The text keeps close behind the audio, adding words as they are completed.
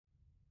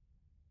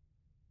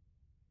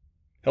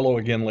Hello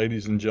again,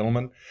 ladies and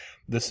gentlemen.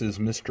 This is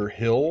Mr.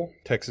 Hill,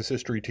 Texas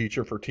history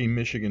teacher for Team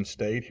Michigan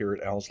State here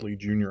at Owsley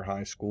Junior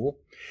High School.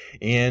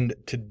 And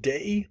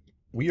today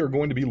we are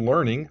going to be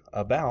learning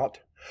about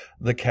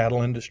the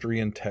cattle industry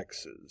in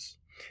Texas.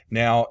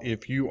 Now,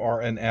 if you are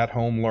an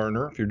at-home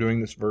learner, if you're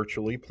doing this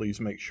virtually, please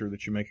make sure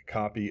that you make a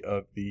copy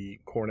of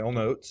the Cornell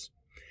notes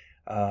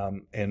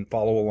and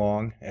follow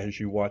along as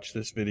you watch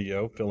this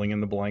video, filling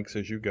in the blanks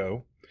as you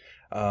go.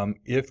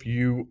 If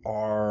you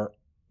are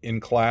in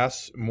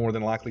class, more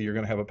than likely you're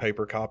going to have a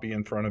paper copy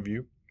in front of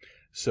you.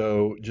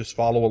 So just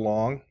follow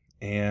along,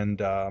 and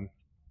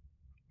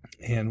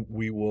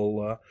we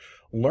will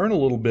learn a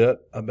little bit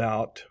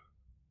about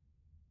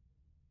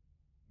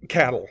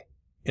cattle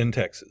in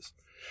Texas.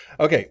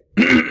 Okay,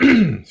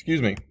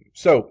 excuse me.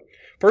 So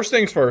first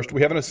things first,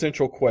 we have an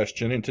essential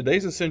question, and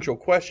today's essential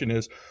question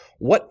is,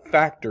 what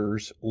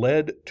factors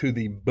led to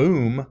the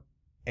boom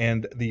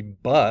and the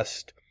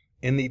bust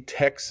in the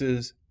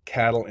Texas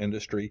cattle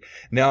industry?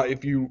 Now,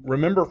 if you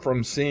remember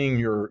from seeing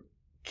your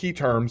key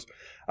terms,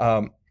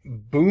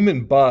 boom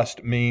and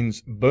bust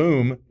means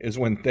boom is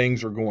when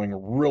things are going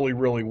really,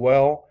 really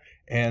well,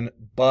 and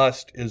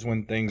bust is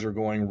when things are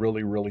going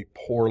really, really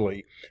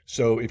poorly.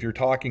 So if you're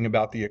talking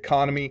about the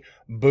economy,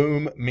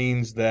 boom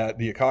means that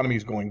the economy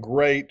is going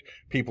great,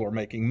 people are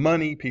making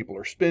money, people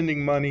are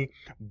spending money.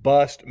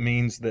 Bust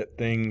means that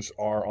things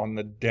are on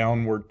the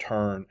downward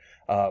turn.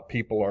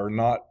 People are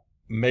not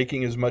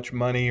making as much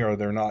money, or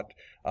they're not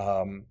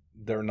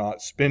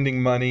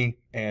spending money,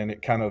 and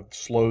it kind of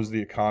slows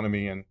the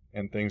economy,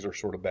 and things are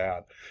sort of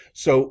bad.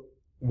 So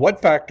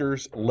what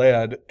factors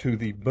led to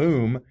the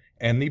boom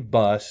and the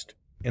bust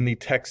in the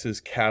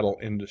Texas cattle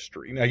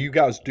industry? Now, you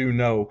guys do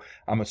know,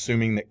 I'm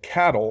assuming, that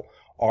cattle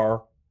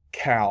are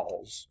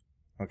cows.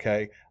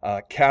 Okay,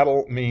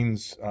 cattle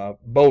means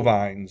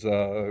bovines,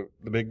 the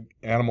big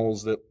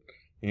animals that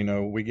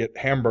we get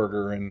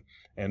hamburger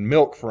and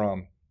milk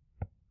from.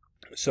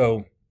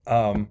 So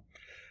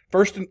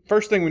first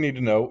thing we need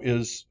to know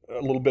is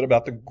a little bit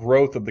about the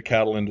growth of the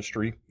cattle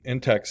industry in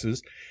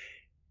Texas.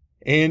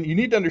 And you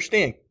need to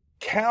understand,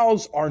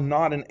 cows are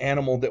not an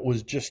animal that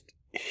was just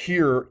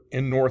here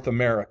in North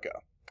America.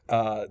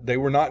 They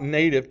were not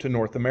native to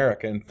North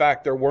America. In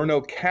fact, there were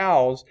no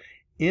cows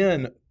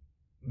in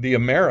the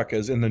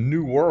Americas, in the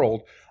New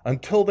World,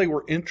 until they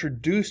were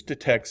introduced to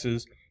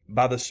Texas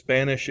by the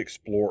Spanish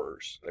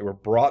explorers. They were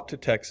brought to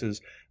Texas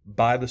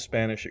by the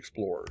Spanish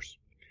explorers.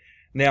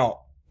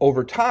 Now,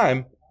 over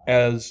time,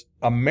 as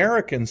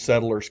American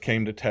settlers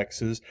came to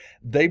Texas,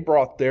 they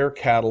brought their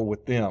cattle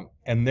with them.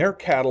 And their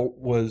cattle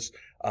was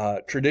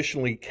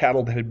traditionally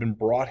cattle that had been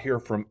brought here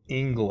from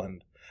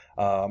England,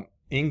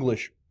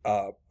 English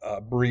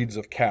breeds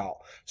of cow.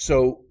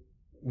 So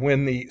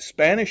when the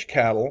Spanish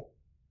cattle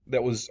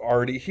that was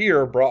already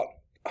here, brought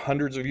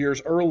hundreds of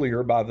years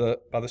earlier by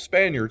the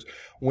Spaniards,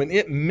 when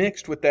it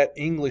mixed with that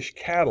English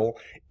cattle,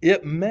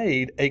 it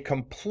made a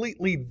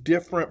completely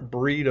different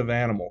breed of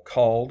animal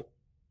called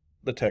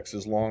the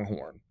Texas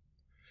Longhorn.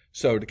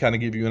 So to kind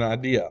of give you an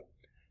idea,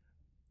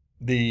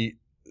 the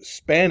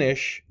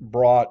Spanish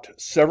brought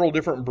several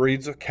different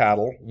breeds of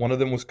cattle. One of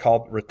them was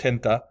called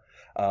Retenta.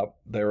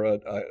 They're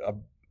a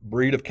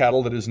breed of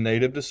cattle that is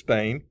native to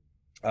Spain.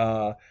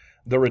 The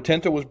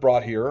Retenta was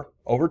brought here.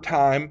 Over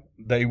time,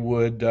 they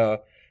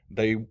wandered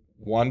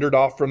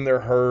off from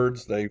their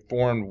herds. They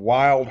formed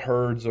wild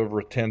herds of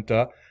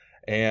Retenta,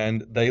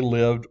 and they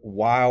lived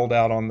wild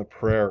out on the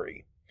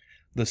prairie.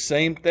 The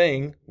same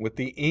thing with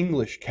the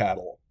English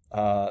cattle.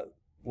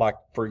 Like,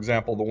 for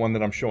example, the one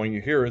that I'm showing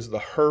you here is the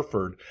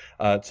Hereford.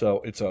 It's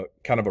a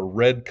kind of a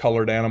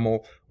red-colored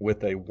animal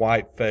with a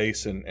white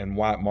face and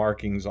white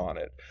markings on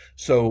it.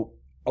 So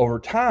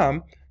over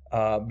time,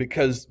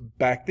 because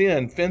back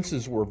then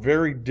fences were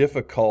very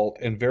difficult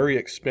and very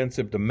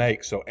expensive to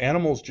make, so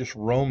animals just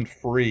roamed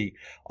free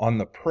on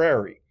the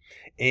prairie.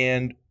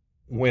 And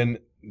when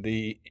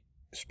the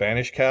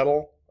Spanish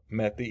cattle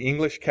met the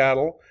English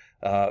cattle,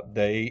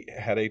 they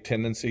had a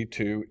tendency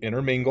to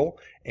intermingle,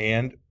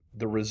 and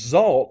the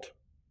result,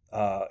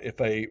 if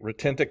a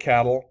Retenta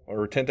cattle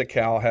or Retenta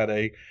cow had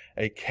a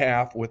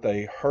calf with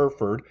a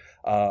Hereford,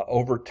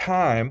 over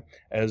time,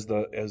 as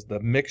the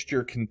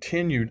mixture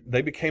continued,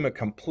 they became a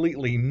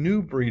completely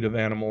new breed of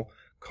animal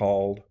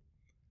called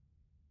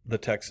the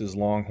Texas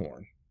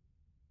Longhorn.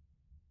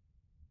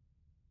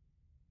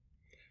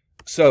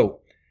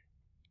 So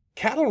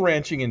cattle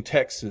ranching in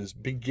Texas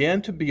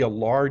began to be a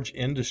large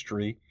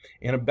industry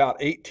in about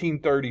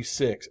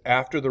 1836,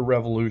 after the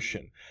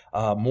Revolution.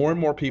 More and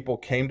more people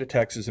came to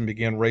Texas and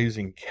began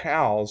raising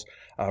cows,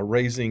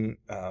 raising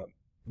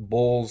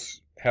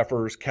bulls,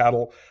 heifers,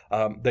 cattle.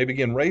 They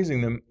began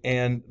raising them,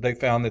 and they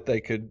found that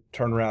they could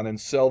turn around and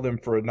sell them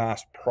for a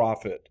nice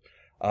profit.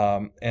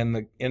 And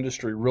the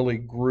industry really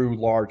grew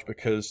large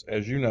because,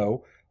 as you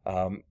know,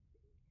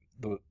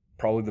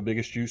 probably the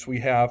biggest use we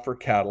have for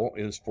cattle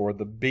is for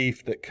the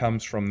beef that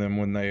comes from them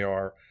when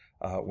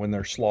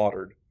they're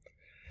slaughtered.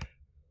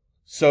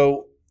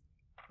 So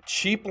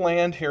cheap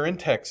land here in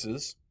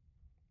Texas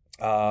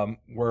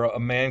where a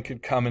man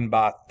could come and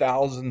buy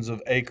thousands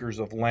of acres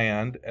of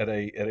land at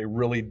a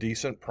really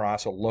decent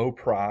price, a low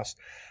price.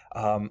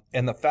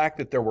 And the fact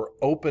that there were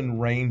open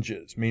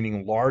ranges,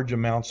 meaning large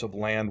amounts of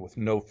land with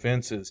no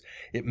fences,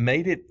 it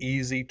made it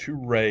easy to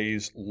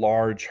raise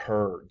large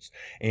herds.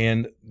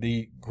 And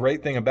the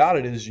great thing about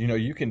it is,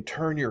 you can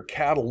turn your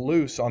cattle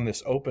loose on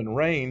this open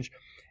range,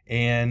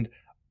 and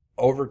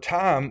over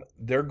time,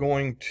 they're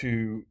going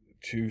to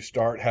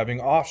start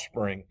having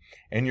offspring,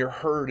 and your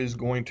herd is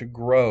going to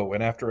grow.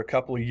 And after a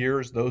couple of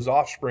years, those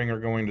offspring are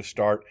going to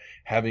start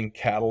having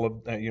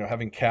cattle,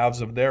 having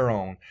calves of their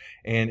own.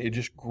 And it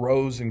just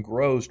grows and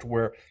grows to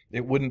where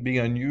it wouldn't be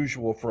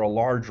unusual for a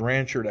large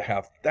rancher to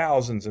have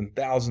thousands and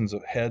thousands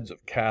of heads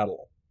of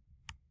cattle.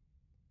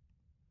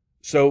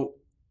 So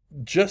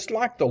just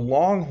like the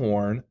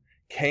Longhorn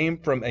came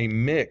from a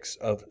mix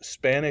of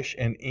Spanish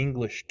and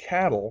English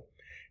cattle,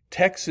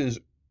 Texas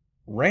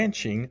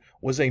ranching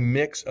was a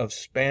mix of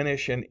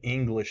Spanish and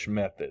English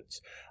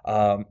methods.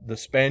 The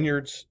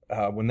Spaniards,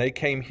 when they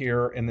came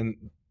here, and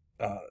then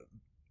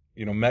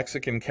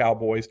Mexican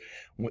cowboys,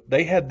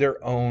 they had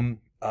their own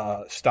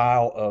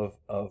style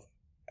of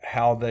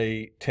how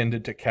they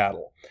tended to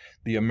cattle.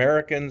 The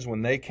Americans,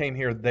 when they came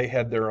here, they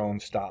had their own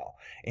style.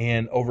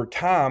 And over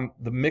time,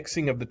 the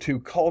mixing of the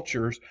two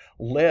cultures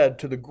led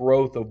to the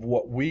growth of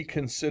what we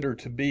consider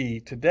to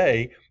be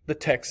today the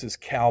Texas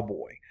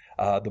cowboy.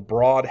 The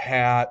broad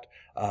hat,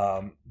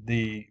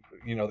 the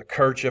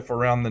kerchief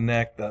around the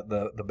neck,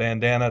 the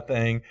bandana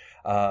thing,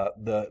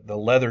 the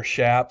leather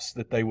chaps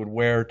that they would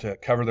wear to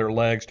cover their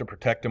legs to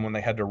protect them when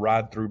they had to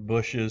ride through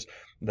bushes,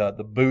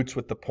 the boots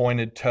with the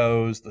pointed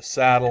toes, the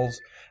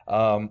saddles.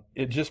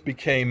 It just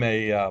became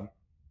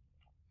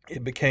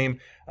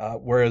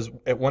whereas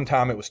at one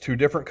time it was two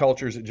different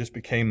cultures, it just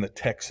became the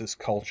Texas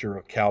culture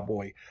of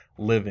cowboy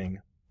living.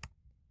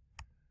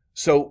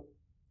 So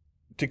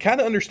to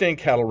kind of understand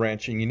cattle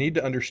ranching, you need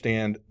to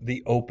understand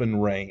the open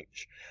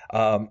range.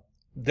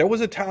 There was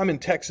a time in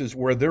Texas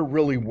where there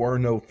really were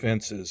no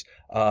fences,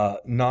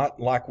 not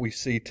like we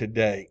see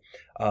today.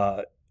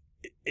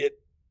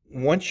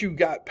 Once you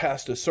got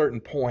past a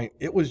certain point,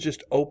 it was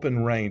just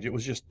open range. It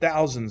was just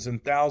thousands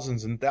and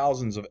thousands and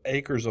thousands of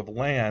acres of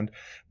land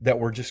that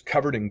were just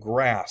covered in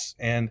grass,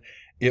 and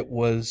it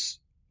was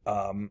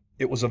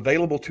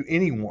available to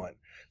anyone.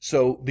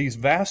 So these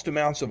vast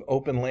amounts of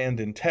open land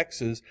in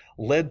Texas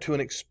led to an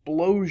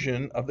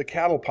explosion of the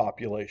cattle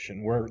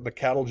population, where the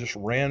cattle just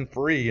ran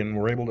free and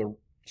were able to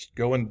just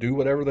go and do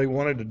whatever they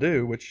wanted to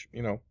do, which,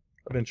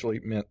 eventually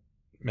meant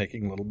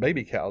making little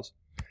baby cows.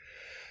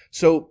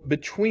 So by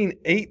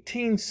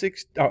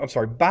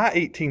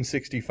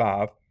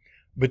 1865,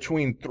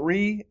 between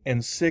 3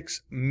 and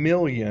 6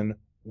 million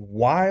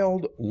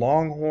wild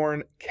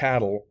Longhorn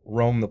cattle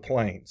roamed the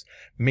plains.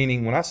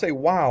 Meaning, when I say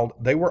wild,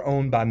 they were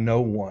owned by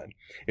no one.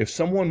 If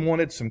someone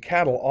wanted some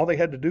cattle, all they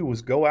had to do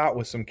was go out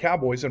with some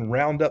cowboys and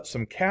round up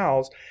some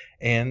cows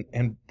and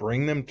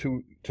bring them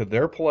to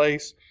their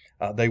place.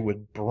 They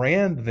would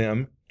brand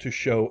them to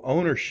show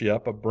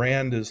ownership. A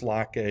brand is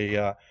like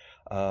an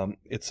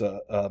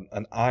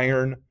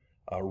iron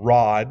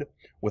rod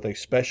with a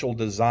special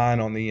design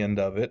on the end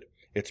of it.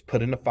 It's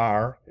put in a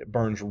fire. It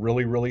burns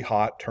really, really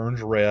hot,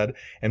 turns red.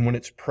 And when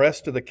it's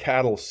pressed to the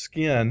cattle's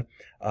skin,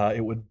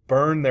 it would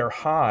burn their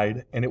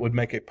hide, and it would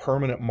make a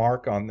permanent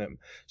mark on them.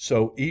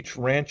 So each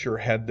rancher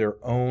had their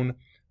own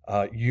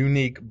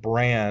unique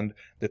brand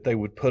that they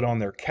would put on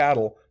their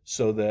cattle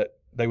so that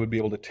they would be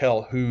able to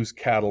tell whose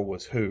cattle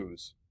was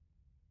whose.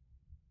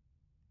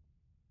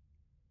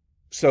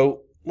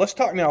 So let's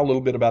talk now a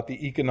little bit about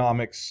the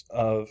economics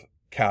of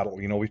cattle.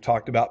 We've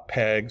talked about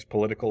pegs,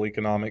 political,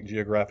 economic,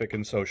 geographic,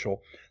 and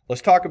social.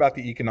 Let's talk about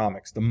the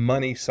economics, the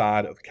money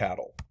side of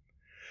cattle.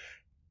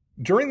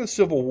 During the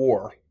Civil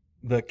War,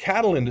 the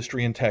cattle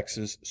industry in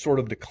Texas sort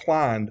of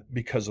declined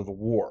because of the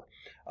war.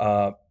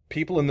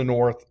 People in the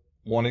North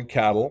wanted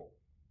cattle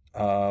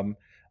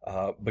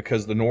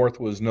because the North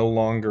was no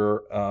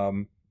longer,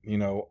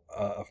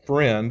 a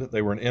friend.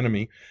 They were an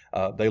enemy.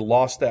 They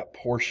lost that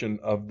portion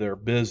of their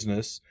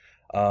business.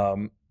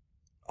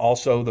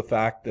 Also, the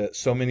fact that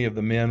so many of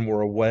the men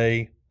were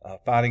away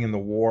fighting in the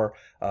war,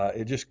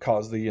 it just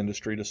caused the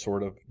industry to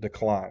sort of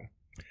decline.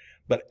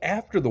 But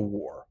after the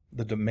war,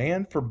 the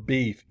demand for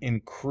beef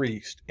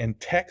increased, and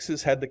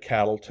Texas had the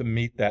cattle to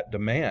meet that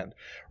demand.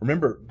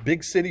 Remember,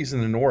 big cities in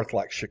the North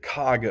like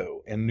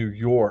Chicago and New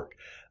York,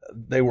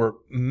 they were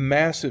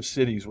massive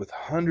cities with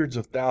hundreds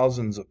of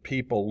thousands of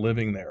people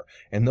living there,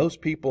 and those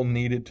people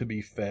needed to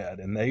be fed,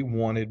 and they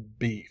wanted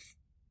beef.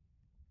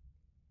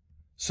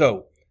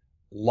 So,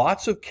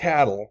 lots of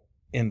cattle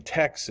in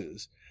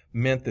Texas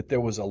meant that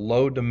there was a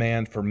low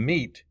demand for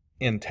meat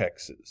in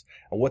Texas.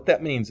 And what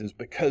that means is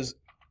because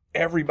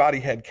everybody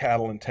had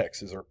cattle in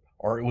Texas,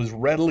 or it was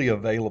readily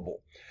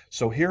available.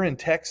 So here in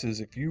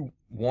Texas, if you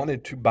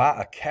wanted to buy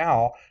a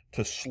cow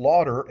to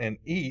slaughter and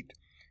eat,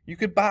 you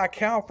could buy a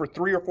cow for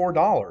 $3 or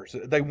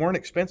 $4. They weren't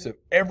expensive.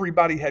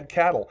 Everybody had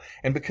cattle.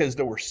 And because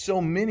there were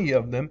so many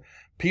of them,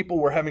 people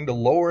were having to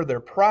lower their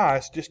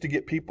price just to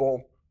get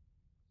people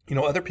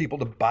other people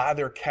to buy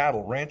their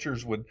cattle.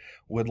 Ranchers would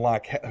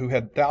who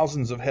had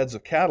thousands of heads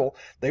of cattle,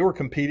 they were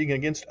competing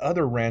against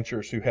other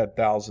ranchers who had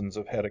thousands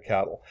of head of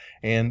cattle.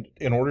 And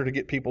in order to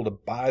get people to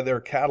buy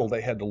their cattle,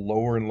 they had to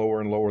lower and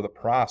lower and lower the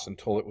price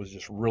until it was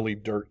just really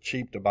dirt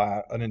cheap to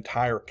buy an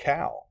entire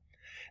cow.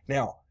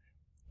 Now,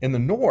 in the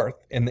North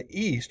and the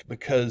East,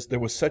 because there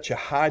was such a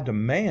high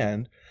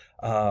demand,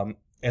 and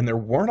there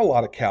weren't a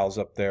lot of cows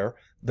up there,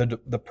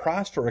 the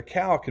price for a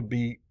cow could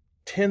be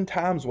 10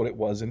 times what it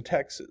was in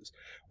Texas.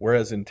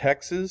 Whereas in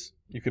Texas,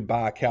 you could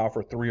buy a cow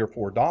for $3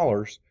 or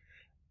 $4.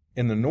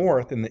 In the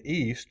North, in the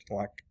East,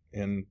 like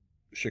in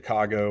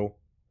Chicago,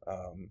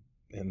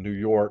 in New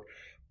York,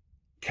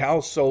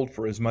 cows sold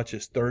for as much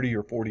as $30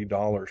 or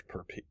 $40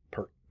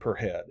 per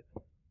head.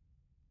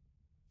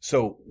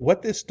 So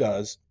what this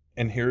does,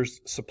 and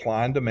here's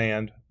supply and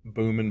demand,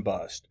 boom and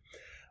bust.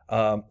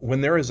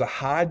 When there is a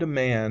high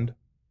demand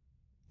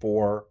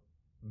for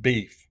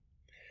beef,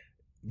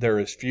 there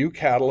is few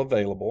cattle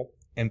available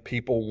and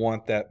people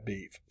want that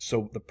beef.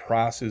 So the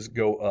prices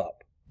go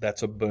up.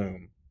 That's a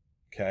boom.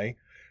 Okay.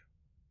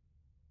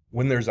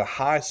 When there's a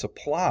high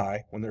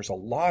supply, when there's a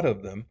lot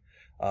of them,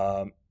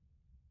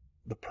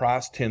 the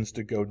price tends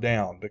to go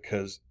down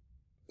because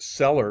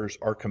sellers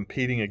are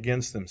competing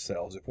against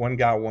themselves. If one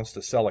guy wants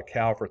to sell a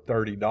cow for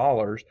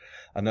 $30,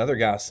 another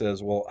guy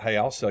says, well, hey,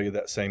 I'll sell you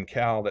that same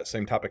cow, that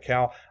same type of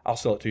cow. I'll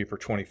sell it to you for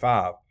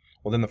 $25.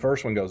 Well, then the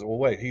first one goes, well,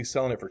 wait, he's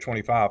selling it for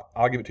 $25.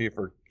 I'll give it to you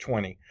for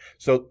 $20.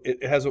 So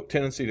it has a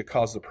tendency to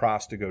cause the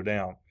price to go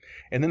down.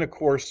 And then, of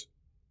course,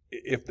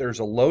 if there's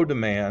a low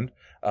demand,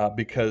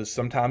 because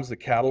sometimes the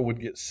cattle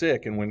would get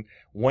sick. And when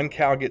one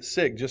cow gets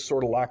sick, just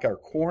sort of like our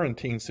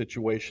quarantine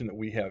situation that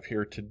we have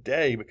here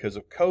today because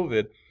of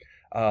COVID,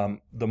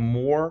 the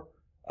more,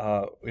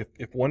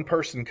 if one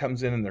person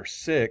comes in and they're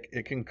sick,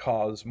 it can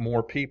cause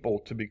more people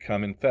to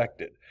become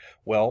infected.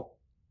 Well,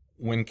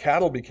 when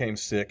cattle became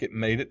sick, it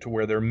made it to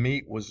where their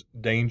meat was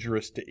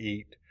dangerous to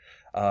eat.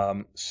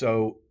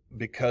 So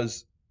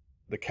because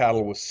the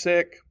cattle was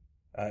sick,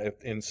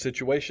 if in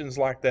situations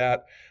like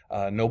that,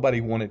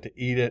 nobody wanted to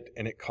eat it,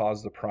 and it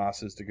caused the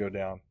prices to go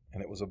down,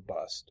 and it was a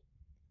bust.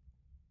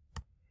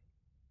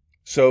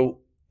 So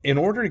in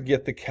order to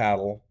get the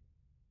cattle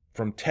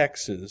from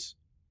Texas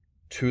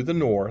to the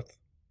North,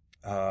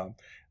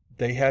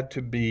 they had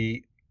to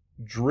be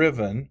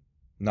driven,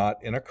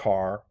 not in a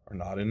car or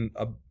not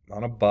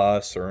on a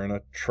bus or in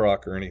a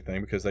truck or anything,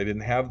 because they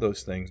didn't have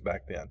those things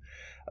back then.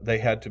 They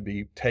had to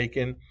be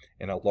taken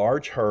in a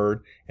large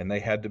herd, and they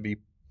had to be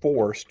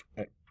pushed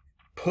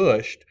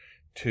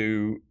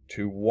to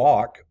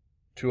walk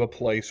to a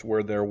place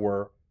where there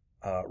were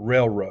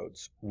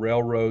railroads,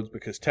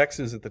 because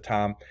Texas at the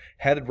time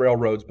had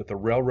railroads, but the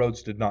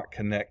railroads did not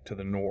connect to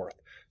the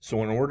North.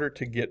 So in order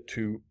to get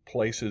to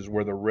places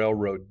where the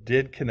railroad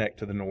did connect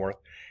to the North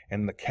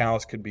and the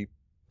cows could be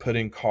put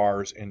in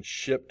cars and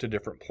shipped to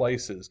different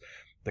places,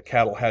 the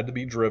cattle had to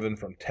be driven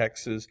from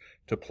Texas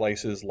to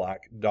places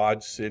like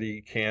Dodge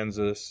City,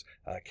 Kansas,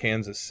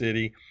 Kansas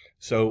City.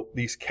 So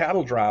these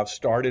cattle drives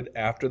started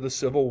after the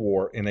Civil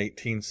War in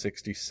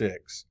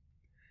 1866.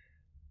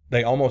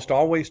 They almost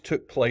always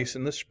took place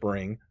in the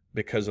spring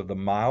because of the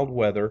mild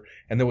weather,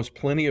 and there was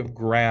plenty of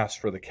grass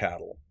for the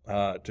cattle.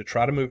 To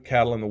try to move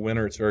cattle in the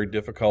winter, it's very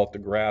difficult. The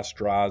grass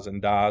dries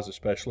and dies,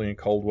 especially in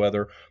cold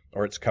weather,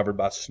 or it's covered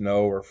by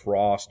snow or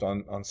frost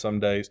on some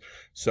days.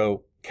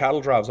 So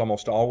cattle drives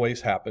almost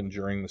always happen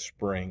during the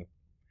spring.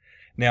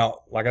 Now,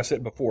 like I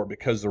said before,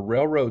 because the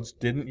railroads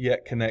didn't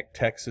yet connect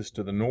Texas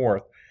to the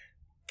North,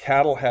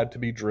 cattle had to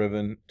be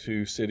driven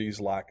to cities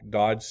like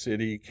Dodge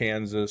City,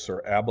 Kansas,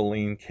 or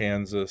Abilene,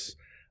 Kansas,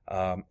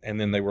 and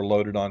then they were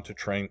loaded onto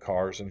train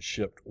cars and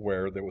shipped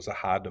where there was a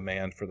high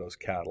demand for those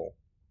cattle.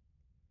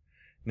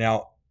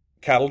 Now,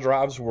 cattle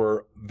drives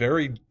were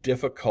very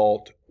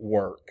difficult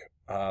work.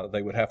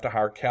 They would have to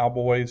hire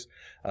cowboys.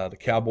 The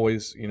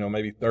cowboys,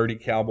 maybe 30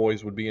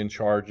 cowboys would be in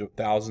charge of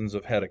thousands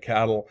of head of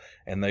cattle,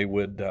 and they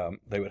would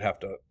have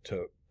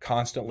to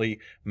constantly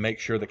make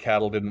sure the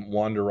cattle didn't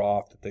wander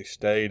off, that they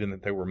stayed, and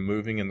that they were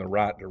moving in the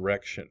right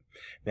direction.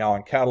 Now,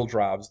 on cattle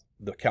drives,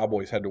 the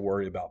cowboys had to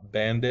worry about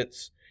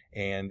bandits,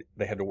 and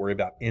they had to worry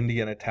about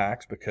Indian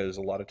attacks, because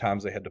a lot of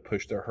times they had to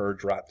push their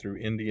herds right through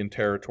Indian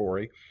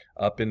territory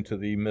up into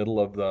the middle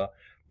of the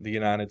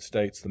United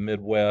States, the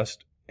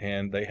Midwest,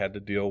 and they had to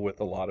deal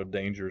with a lot of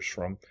dangers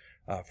from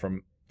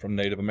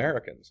Native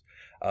Americans.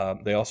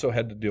 They also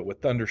had to deal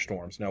with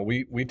thunderstorms. Now,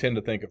 we tend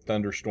to think of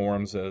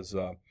thunderstorms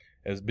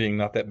as being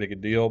not that big a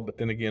deal, but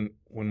then again,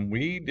 when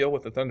we deal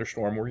with a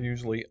thunderstorm, we're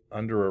usually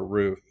under a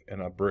roof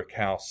in a brick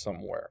house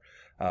somewhere.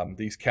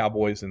 These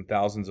cowboys and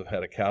thousands of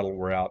head of cattle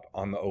were out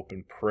on the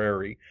open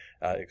prairie,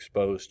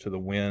 exposed to the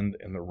wind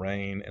and the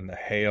rain and the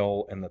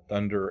hail and the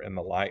thunder and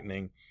the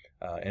lightning,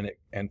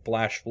 and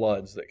flash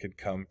floods that could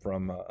come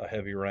from a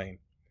heavy rain.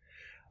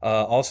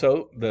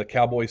 Also, the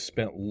cowboys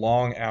spent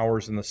long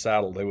hours in the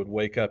saddle. They would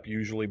wake up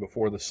usually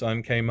before the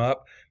sun came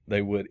up.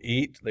 They would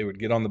eat, they would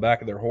get on the back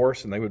of their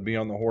horse, and they would be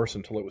on the horse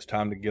until it was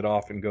time to get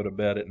off and go to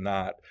bed at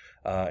night.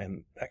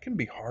 And that can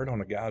be hard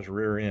on a guy's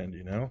rear end,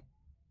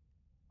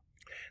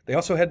 They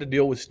also had to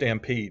deal with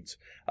stampedes.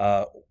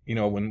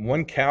 When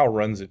one cow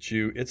runs at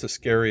you, it's a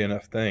scary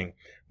enough thing.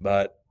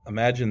 But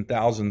imagine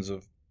thousands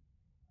of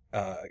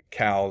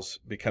cows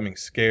becoming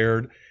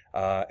scared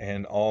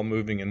and all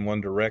moving in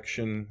one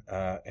direction,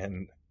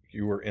 and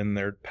you were in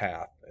their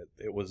path.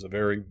 It was a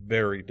very,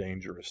 very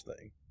dangerous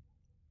thing.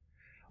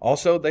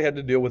 Also, they had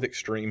to deal with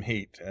extreme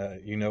heat.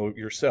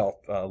 Yourself,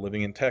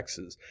 living in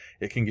Texas,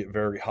 it can get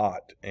very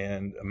hot.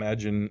 And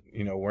imagine,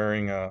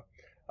 wearing a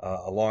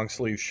long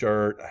sleeve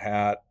shirt, a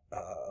hat,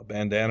 a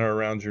bandana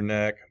around your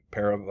neck, a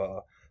pair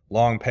of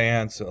long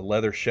pants,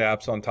 leather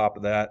chaps on top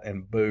of that,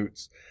 and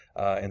boots,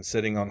 and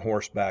sitting on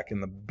horseback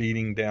in the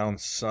beating down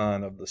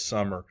sun of the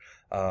summer.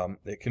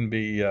 It can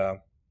be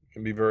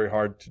very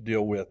hard to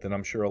deal with, and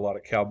I'm sure a lot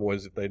of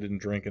cowboys, if they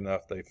didn't drink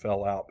enough, they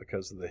fell out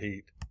because of the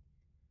heat.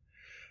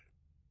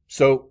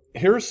 So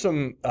here's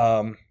some,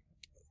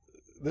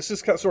 this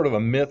is sort of a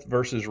myth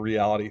versus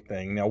reality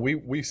thing. Now,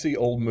 we see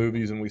old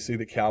movies and we see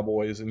the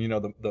cowboys, and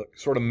the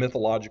sort of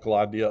mythological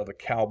idea of a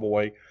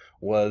cowboy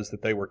was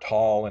that they were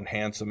tall and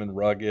handsome and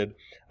rugged.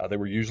 They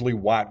were usually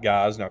white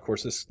guys. Now, of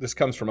course, this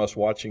comes from us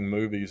watching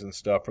movies and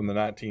stuff from the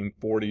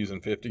 1940s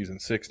and 50s and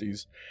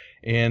 60s.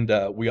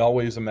 And we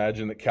always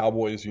imagined that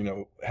cowboys,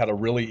 had a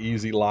really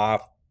easy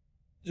life,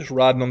 just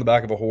riding on the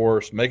back of a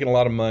horse, making a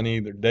lot of money.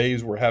 Their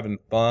days were having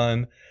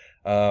fun.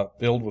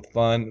 Filled with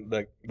fun.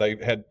 They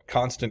had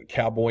constant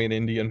cowboy and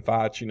Indian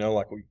fights,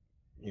 like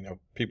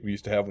people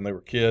used to have when they were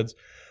kids.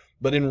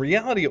 But in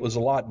reality, it was a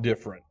lot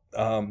different.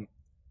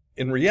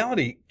 In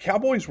reality,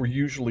 cowboys were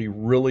usually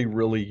really,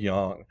 really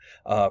young,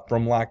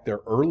 from like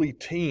their early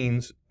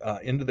teens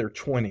into their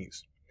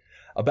 20s.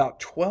 About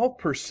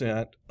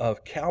 12%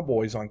 of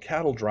cowboys on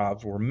cattle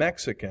drives were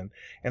Mexican,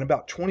 and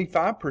about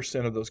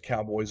 25% of those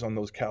cowboys on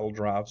those cattle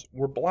drives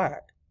were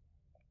black.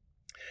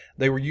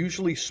 They were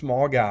usually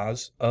small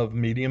guys of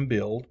medium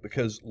build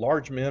because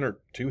large men are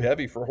too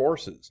heavy for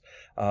horses.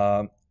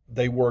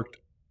 They worked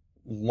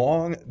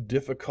long,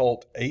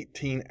 difficult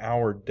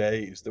 18-hour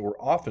days that were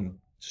often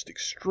just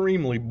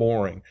extremely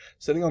boring,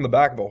 sitting on the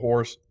back of a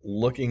horse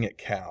looking at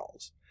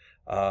cows.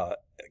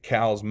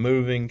 Cows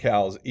moving,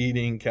 cows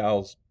eating,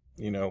 cows,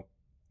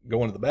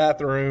 going to the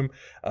bathroom.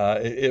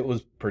 It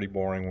was pretty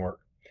boring work.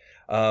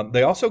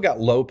 They also got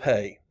low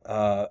pay.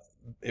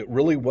 It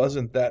really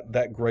wasn't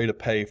that great a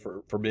pay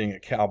for being a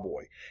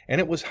cowboy.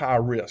 And it was high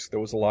risk. There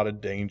was a lot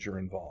of danger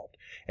involved.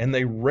 And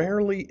they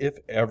rarely, if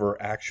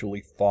ever,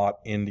 actually fought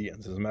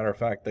Indians. As a matter of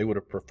fact, they would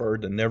have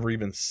preferred to never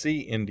even see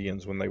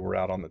Indians when they were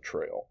out on the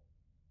trail.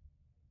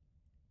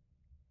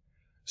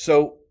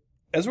 So,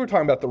 as we're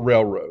talking about the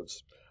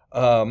railroads,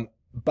 in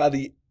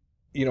the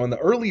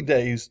early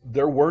days,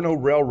 there were no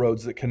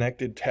railroads that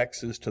connected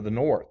Texas to the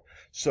north.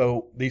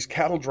 So these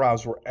cattle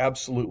drives were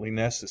absolutely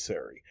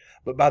necessary.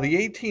 But by the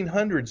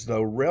 1800s,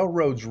 though,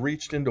 railroads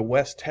reached into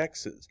West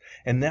Texas,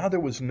 and now there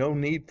was no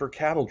need for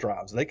cattle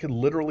drives. They could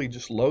literally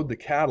just load the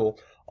cattle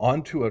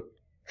onto a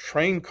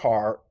train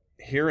car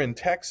here in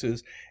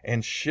Texas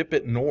and ship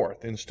it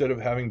north instead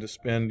of having to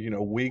spend,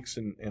 weeks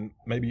and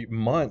maybe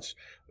months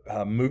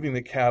moving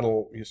the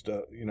cattle just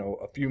a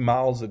few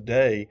miles a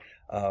day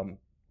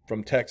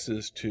from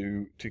Texas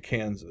to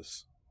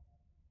Kansas.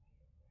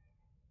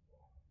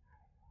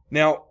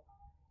 Now,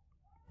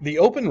 the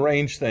open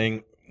range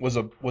thing was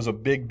a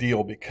big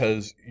deal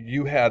because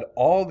you had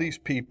all these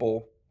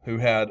people who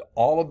had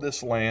all of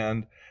this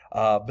land,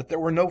 but there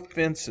were no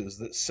fences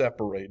that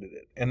separated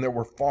it, and there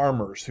were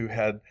farmers who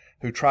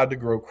tried to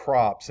grow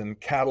crops, and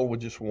cattle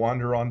would just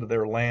wander onto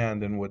their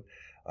land and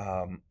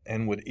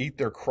would eat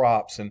their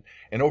crops, and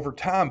over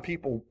time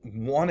people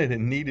wanted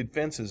and needed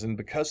fences, and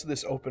because of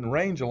this open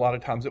range, a lot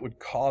of times it would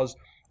cause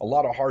a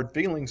lot of hard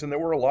feelings, and there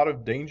were a lot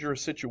of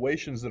dangerous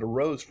situations that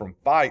arose from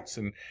fights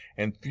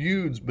and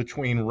feuds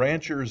between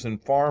ranchers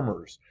and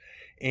farmers.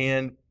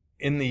 And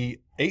in the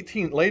late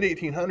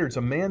 1800s,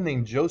 a man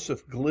named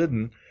Joseph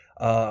Glidden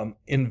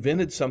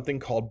invented something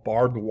called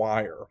barbed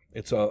wire.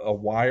 It's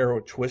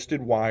a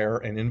twisted wire,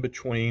 and in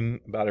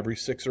between, about every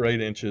 6 or 8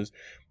 inches,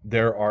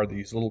 there are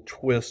these little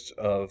twists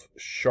of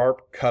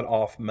sharp cut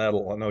off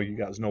metal. I know you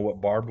guys know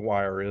what barbed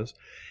wire is.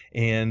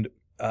 And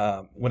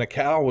when a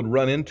cow would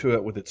run into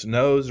it with its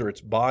nose or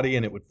its body,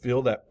 and it would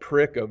feel that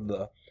prick of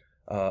the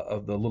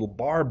little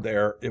barb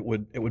there, it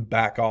would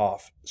back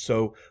off.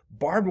 So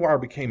barbed wire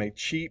became a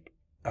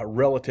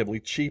relatively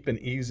cheap and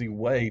easy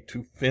way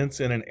to fence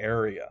in an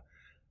area.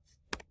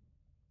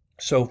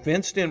 So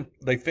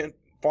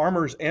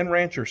farmers and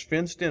ranchers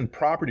fenced in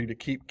property to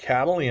keep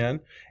cattle in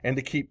and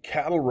to keep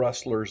cattle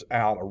rustlers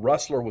out. A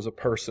rustler was a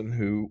person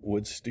who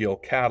would steal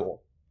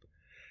cattle.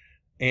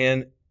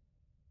 And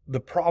the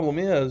problem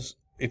is,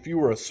 if you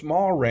were a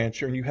small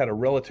rancher and you had a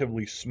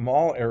relatively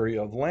small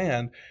area of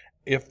land,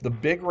 if the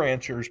big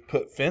ranchers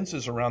put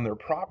fences around their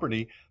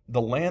property,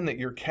 the land that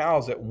your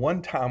cows at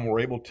one time were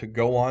able to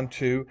go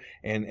onto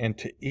and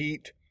to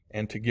eat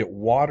and to get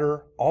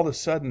water, all of a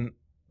sudden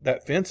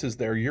that fence is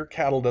there, your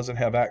cattle doesn't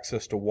have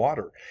access to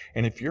water.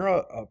 And if you're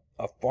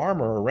a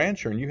farmer or a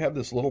rancher and you have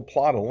this little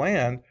plot of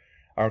land,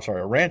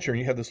 a rancher and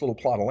you have this little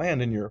plot of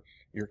land and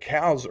your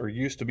cows are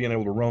used to being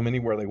able to roam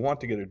anywhere they want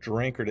to get a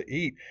drink or to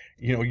eat.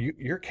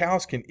 Your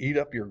cows can eat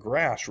up your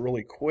grass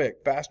really quick,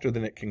 faster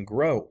than it can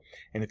grow.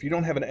 And if you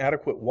don't have an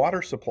adequate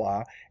water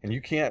supply and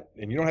you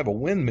don't have a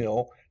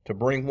windmill to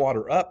bring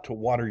water up to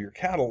water your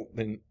cattle,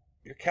 then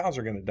your cows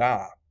are going to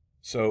die.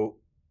 So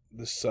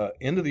this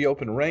end of the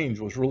open range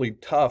was really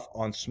tough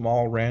on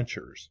small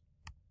ranchers.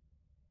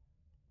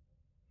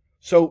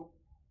 So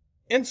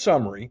in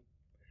summary,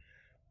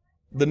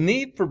 the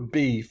need for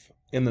beef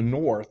in the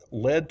North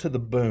led to the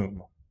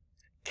boom.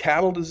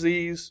 Cattle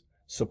disease,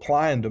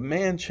 supply and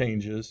demand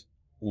changes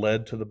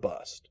led to the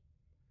bust.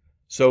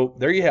 So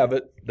there you have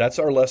it. That's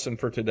our lesson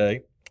for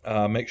today.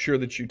 Make sure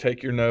that you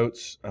take your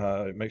notes,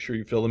 make sure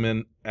you fill them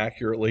in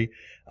accurately,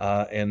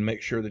 and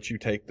make sure that you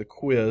take the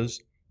quiz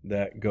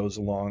that goes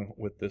along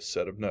with this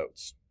set of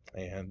notes.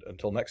 And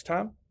until next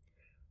time,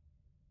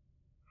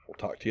 we'll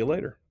talk to you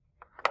later.